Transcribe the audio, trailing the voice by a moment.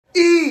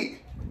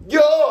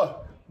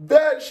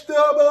Vegetables.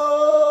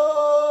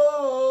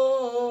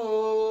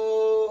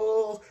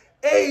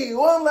 Hey,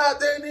 one lot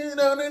there, hey,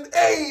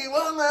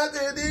 one lot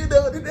there,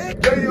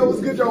 hey, yo, what's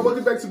good, y'all?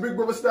 Welcome back to Big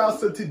Brother Style.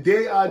 So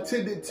today I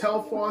attended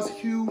Telfar's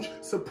huge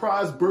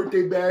surprise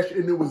birthday bash,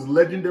 and it was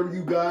legendary,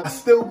 you guys. I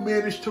still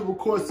managed to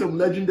record some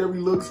legendary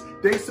looks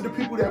thanks to the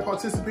people that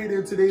participated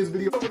in today's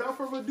video. So without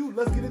further ado,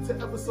 let's get into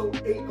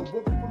episode 8 of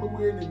what people are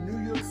wearing in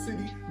New York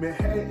City,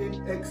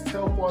 Manhattan x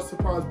Telfar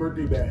surprise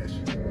birthday bash.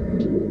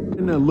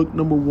 In that look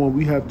number 1,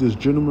 we have this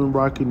gentleman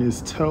rocking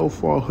this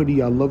Telfar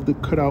hoodie. I love the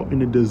cutout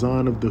and the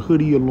design of the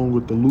hoodie along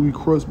with the Louis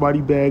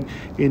crossbody bag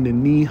and the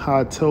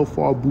knee-high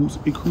Telfar boots.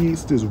 It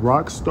creates this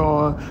rock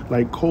star,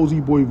 like cozy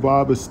boy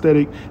vibe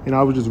aesthetic, and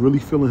I was just really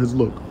feeling his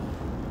look.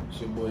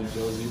 It's your boy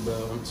Josie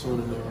Bell. I'm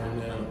tuning in right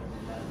now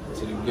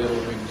to the Ghetto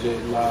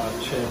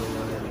live channel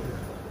right now.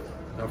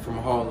 I'm from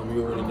Harlem.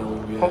 You already know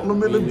where we at.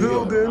 Harlem in the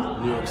building.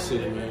 New York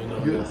City, man. You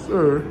know yes,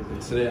 sir.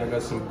 And today I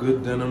got some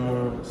good denim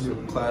on,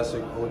 some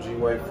classic OG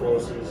white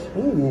forces.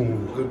 Ooh.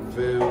 Good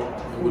veil.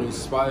 And what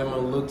inspired my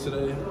look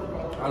today,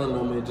 I don't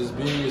know, man, just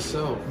being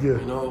yourself. Yeah.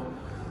 You know,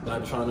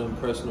 not trying to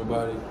impress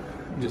nobody.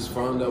 Just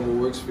find out what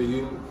works for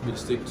you and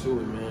stick to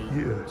it, man.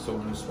 Yeah. So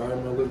what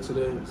inspired my look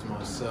today is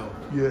myself.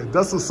 Yeah,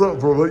 that's what's up,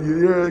 bro.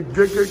 Yeah,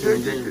 good.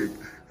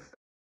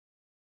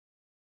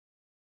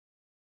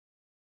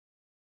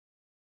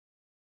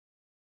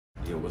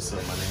 Yeah, what's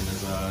up? My name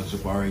is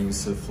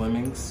Telfar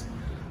Clemens.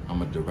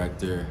 I'm a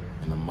director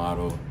and a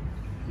model.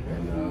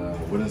 And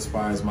what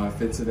inspires my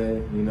fit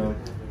today, you know,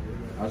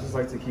 I just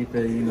like to keep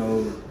it, you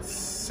know,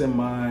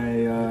 semi-casual,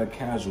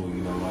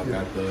 you know. I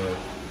got the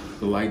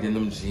light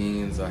denim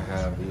jeans. I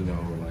have, you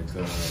know, like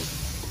the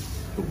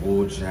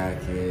wool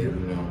jacket, you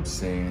know what I'm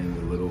saying,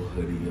 the little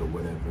hoodie or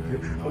whatever. You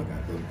know, I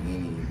got the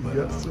beanie. But,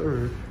 yes,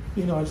 sir.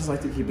 You know, I just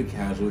like to keep it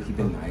casual, keep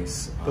it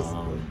nice.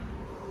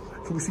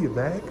 Can we see a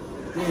bag?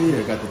 Yeah,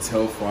 I got the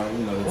Telfar,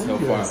 you know, the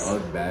Telfar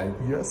UGG bag.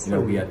 Yes, you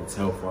know, we at the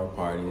Telfar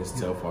party. It's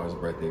Telfar's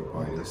birthday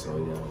party, so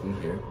yeah, we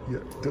here.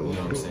 Yeah, you know what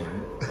I'm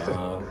saying?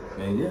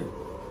 And yeah,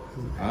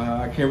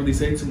 I can't really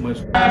say too much.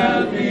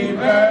 Happy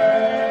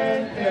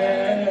birthday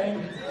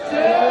to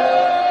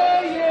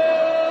you.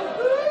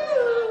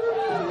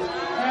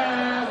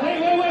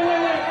 Wait.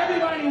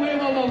 Everybody, wait,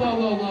 whoa.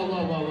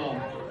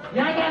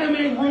 Y'all gotta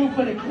make room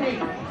for the cake.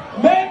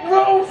 Make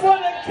room for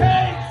the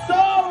cake,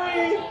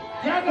 sorry.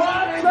 Y'all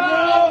gotta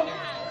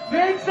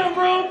make some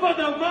room for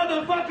the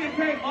motherfucking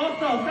cake.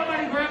 Also,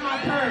 somebody grab my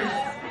purse.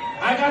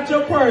 I got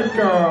your purse,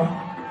 girl.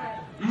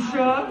 You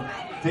sure?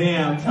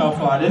 Damn,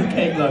 Telfar, this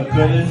cake look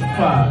good as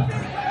fuck.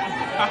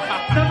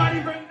 Somebody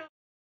bring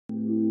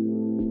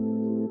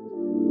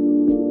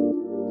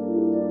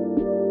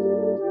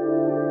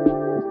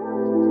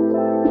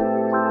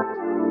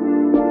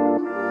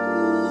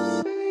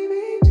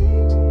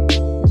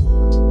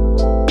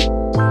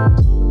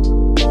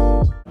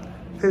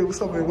Hey,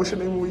 what's up, man? What's your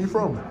name and where you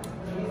from?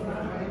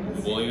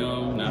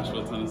 William,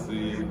 Nashville,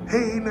 Tennessee.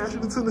 Hey,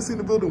 Nashville, Tennessee in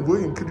the building.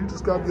 William, could you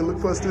describe your look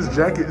for us? This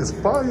jacket is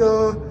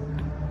fire.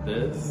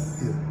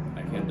 This? Yeah.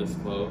 I can't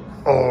disclose.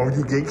 Oh,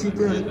 you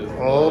gatekeeping?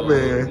 Oh,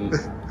 man.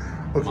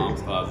 Okay.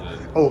 Mom's closet.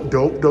 Oh,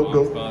 dope.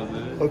 Mom's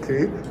closet.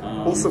 Okay.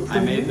 I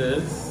made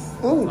this.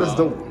 Oh, that's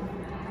dope.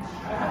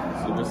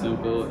 Super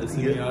simple. It's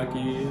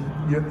Inuyaki.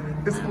 Yeah,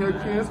 it's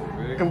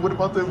Inuyaki. And what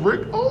about the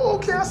brick? Oh,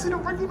 okay, I see the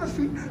brick on the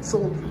feet. So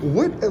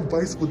what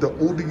advice would the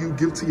older you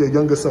give to your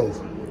younger self?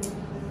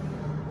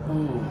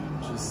 Oh,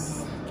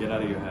 just get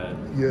out of your head.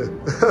 Yeah.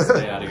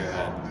 Stay out of your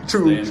head.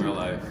 True. Stay in real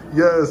life.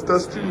 Yes,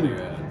 that's Stay true.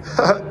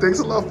 Thanks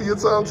a lot for your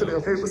time today.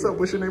 Hey, what's up?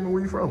 What's your name and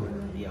where you from?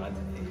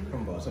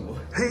 From Baltimore.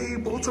 Hey,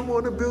 Baltimore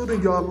in the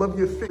building. Y'all love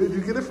your fit. Where'd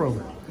you get it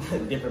from?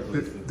 Different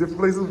places. Different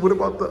places. What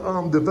about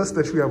the vest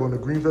that you have on? The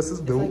green vest is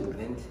dope. It's like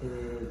vintage.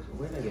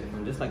 Where did I get it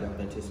from? Just like a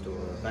vintage store.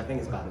 I think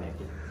it's about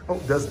Naked. Oh,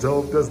 that's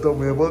dope. That's dope,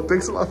 man. Well,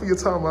 thanks a lot for your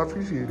time. I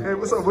appreciate it. Hey,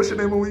 what's up? What's your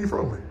name and where you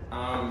from?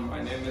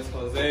 My name is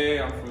Jose.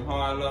 I'm from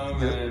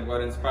Harlem, and what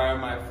inspired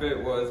my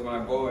fit was my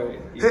boy.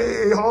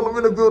 Hey, Harlem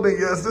in the building.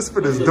 Yes, this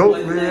fit is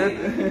dope,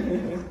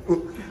 man.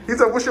 He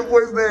said, what's your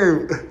boy's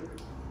name?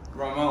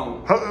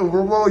 Ramon.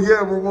 Ramon,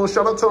 yeah, Ramon.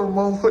 Shout out to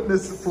Ramon putting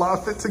this fly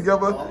fit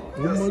together.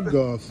 Oh my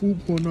God, food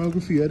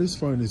pornography at its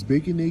finest.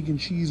 Bacon, egg, and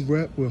cheese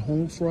wrapped with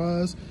home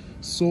fries,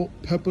 salt,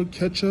 pepper,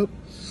 ketchup.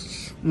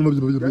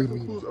 That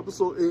concludes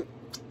episode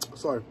 8.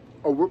 Sorry.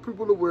 Of what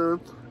people are wearing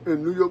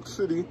in New York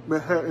City,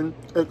 Manhattan,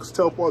 x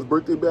Telfar's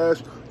birthday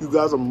bash. You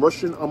guys, I'm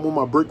rushing. I'm on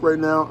my break right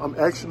now. I'm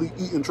actually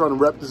eating, trying to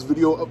wrap this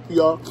video up for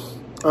y'all.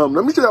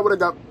 Let me show y'all what I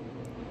got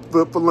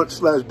for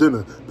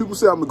lunch/dinner. People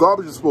say I'm a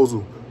garbage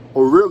disposal.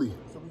 Oh, really?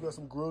 So we got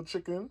some grilled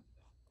chicken,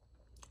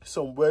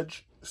 some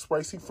wedge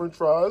spicy french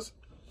fries,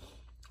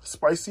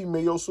 spicy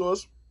mayo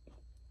sauce,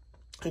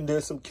 and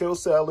then some kale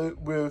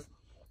salad with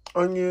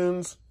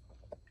onions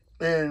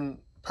and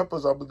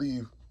peppers, I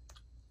believe.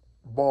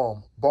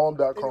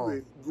 Bomb.com.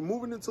 Anyway,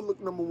 moving into look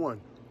number 1,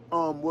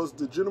 was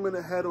the gentleman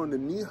that had on the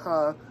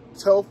knee-high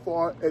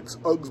Telfar X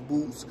Uggs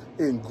boots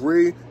in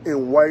gray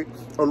and white,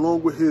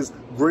 along with his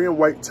gray and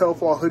white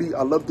Telfar hoodie.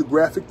 I love the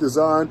graphic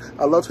design.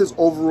 I love his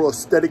overall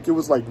aesthetic. It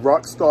was like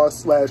Rockstar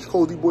 /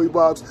 Holy Boy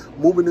vibes.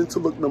 Moving into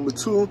look number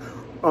 2,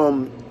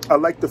 I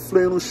like the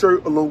flannel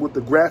shirt along with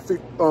the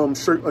graphic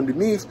shirt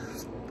underneath.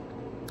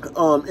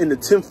 In the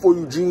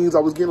tinfoil jeans, I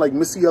was getting like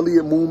Missy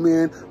Elliott, Moon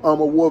Man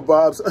award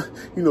vibes.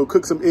 You know,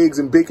 cook some eggs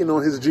and bacon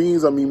on his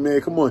jeans. I mean,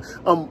 man, come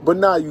on. But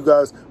nah, you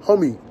guys,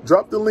 homie,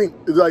 drop the link.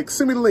 Like,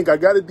 send me the link. I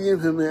gotta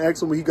DM him and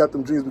ask him where he got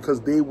them jeans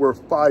because they were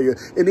fire.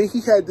 And then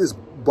he had this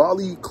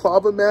Bali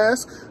Clava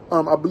mask.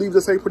 I believe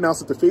that's how you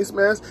pronounce it, the face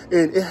mask.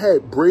 And it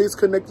had braids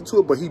connected to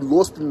it, but he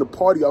lost it in the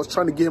party. I was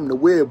trying to get him to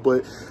wear it,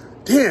 but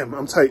damn,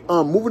 I'm tight.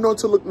 Moving on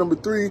to look number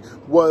 3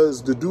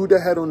 was the dude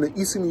that had on the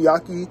Issey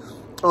Miyake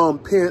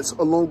pants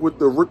along with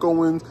the Rick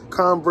Owens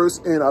Converse,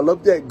 and I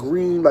love that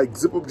green like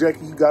zip-up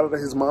jacket he got out of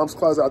his mom's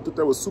closet. I thought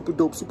that was super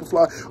dope, super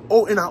fly.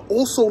 Oh, and I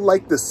also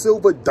like the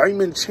silver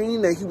diamond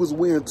chain that he was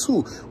wearing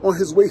too on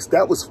his waist.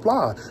 That was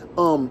fly.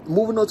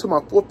 Moving on to my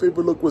 4th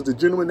favorite look was the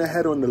gentleman that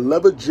had on the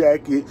leather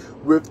jacket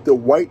with the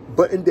white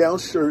button-down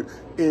shirt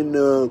and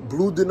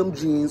blue denim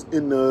jeans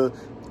and the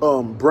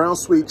brown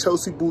suede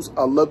Chelsea boots.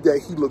 I love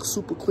that. He looked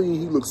super clean.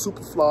 He looked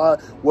super fly.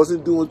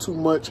 Wasn't doing too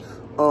much.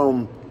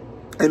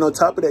 And on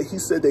top of that, he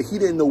said that he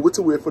didn't know what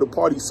to wear for the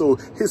party, so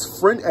his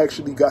friend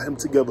actually got him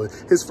together.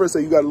 His friend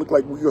said, you gotta look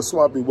like we're gonna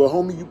swap me. Well,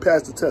 homie, you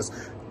passed the test.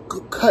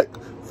 Cut.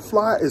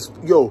 Fly as,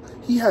 yo,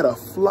 he had a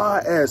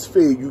fly ass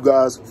fade, you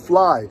guys.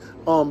 Fly.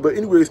 But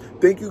anyways,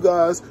 thank you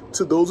guys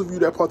to those of you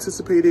that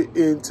participated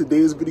in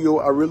today's video.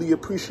 I really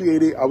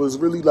appreciate it. I was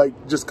really like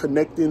just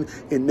connecting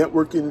and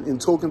networking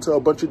and talking to a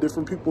bunch of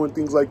different people and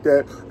things like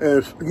that,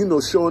 and you know,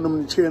 showing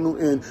them the channel.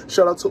 And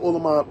shout out to all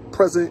of my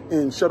present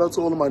and shout out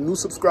to all of my new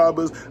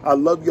subscribers. I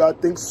love y'all.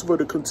 Thanks for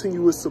the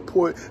continuous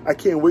support. I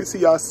can't wait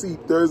till y'all see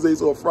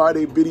Thursdays or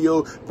Friday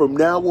video. From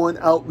now on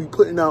out, we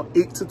putting out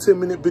 8 to 10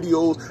 minute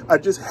videos. I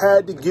just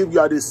had to give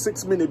y'all this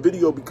 6-minute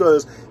video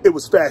because it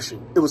was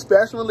fashion. It was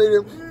fashion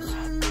related,